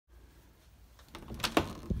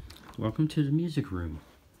Welcome to the music room.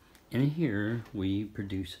 In here we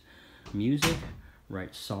produce music,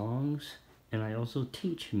 write songs, and I also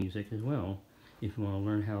teach music as well. If you want to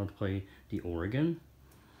learn how to play the organ,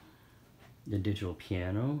 the digital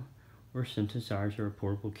piano, or synthesizer or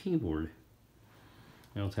portable keyboard.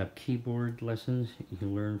 I also have keyboard lessons you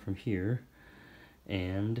can learn from here,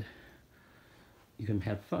 and you can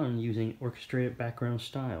have fun using orchestrated background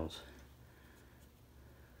styles.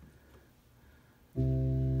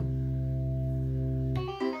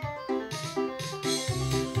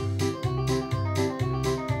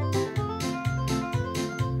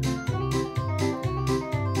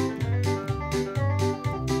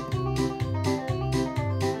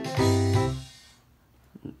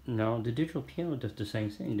 Now, the digital piano does the same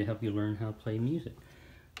thing to help you learn how to play music.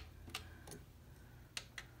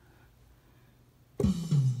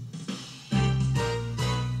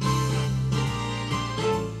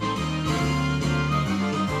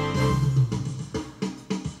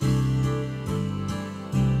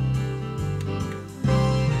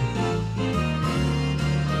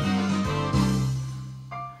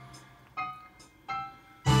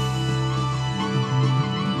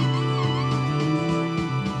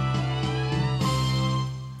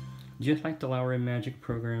 Just like the Lowry Magic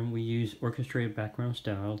program, we use orchestrated background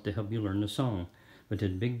styles to help you learn the song. But the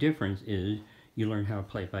big difference is you learn how to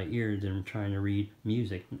play by ear than trying to read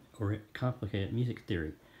music or complicated music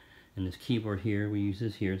theory. And this keyboard here, we use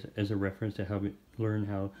this here as a reference to help you learn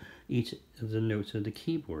how each of the notes of the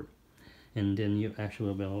keyboard. And then you actually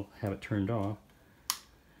will be able to have it turned off,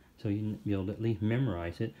 so you can be able to at least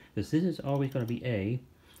memorize it. Because this is always going to be A,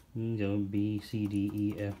 you can go B, C, D,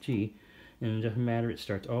 E, F, G. And it doesn't matter, it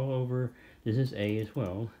starts all over. This is A as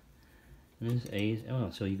well. And this is A as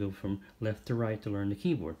well. So you go from left to right to learn the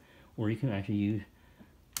keyboard. Or you can actually use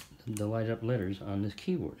the light up letters on this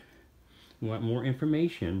keyboard. If you want more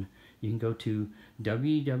information, you can go to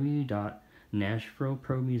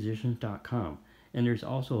www.nashvillepromusicians.com. And there's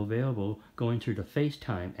also available going through the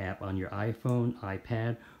FaceTime app on your iPhone,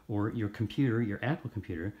 iPad, or your computer, your Apple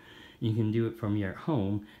computer. You can do it from your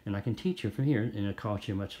home, and I can teach you from here, and it'll cost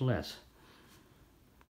you much less.